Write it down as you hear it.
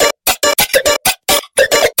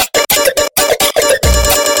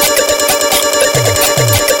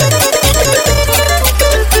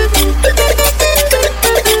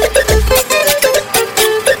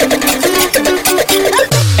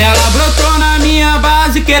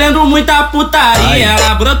muita putaria.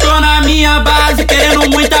 Ela brotou na minha base querendo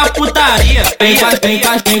muita putaria.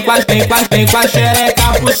 Vem com a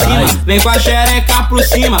xereca por cima. Vem com a xereca por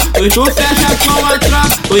cima. Hoje tu fecha com a tropa,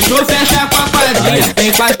 hoje tu fecha com a quadrilha.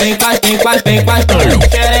 Vem com a xereca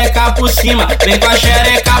por cima. Vem com a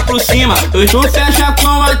xereca por cima. Hoje tu fecha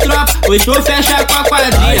com a tropa, hoje tu fecha com a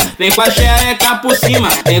quadrilha. Vem com a xereca por cima.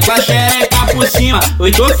 Vem com a xereca por cima.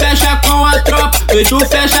 Hoje tu fecha com a tropa, hoje tu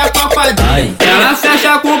fecha com a quadrilha. Ela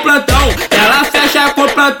fecha com o plantão, ela fecha com o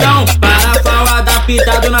plantão. Parafal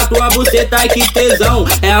adaptado na tua buceta, ai que tesão.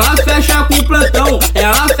 Ela fecha com o plantão,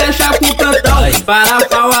 ela fecha com o plantão.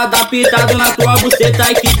 Parafal adaptado na tua buceta,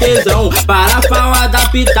 ai que tesão. Parafal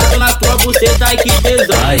adaptado na tua buceta, ai que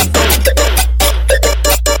tesão.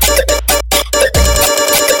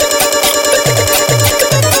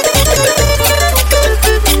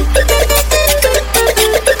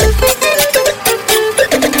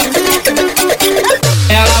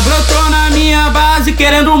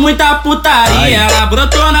 Querendo muita putaria. Ela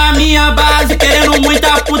brotou na minha base querendo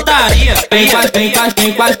muita putaria. Vem com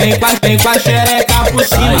a xereca por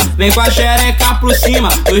cima. Vem com a xereca por cima.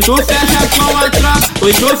 Hoje tu fecha com a tropa,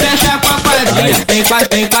 hoje tu fecha com a quadrilha. Vem com a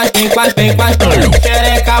xereca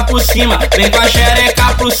por cima. Vem com a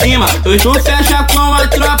xereca por cima. Hoje tu fecha com a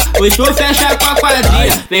tropa, hoje tu fecha com a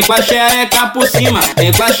quadrilha. Vem com a xereca por cima.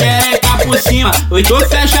 Vem com a xereca por cima. Hoje tu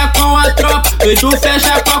fecha com a tropa, hoje tu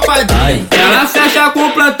fecha com a quadrilha. Ela fecha com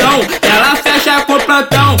o plantão, ela fecha com o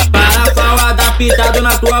plantão. Parafal adaptado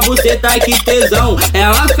na tua buceta, ai que tesão.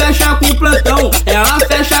 Ela fecha com o plantão, ela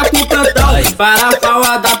fecha com o plantão. Parafal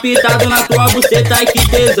adaptado na tua buceta, ai que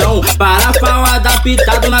tesão. Parafal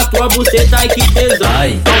adaptado na tua buceta, ai que tesão.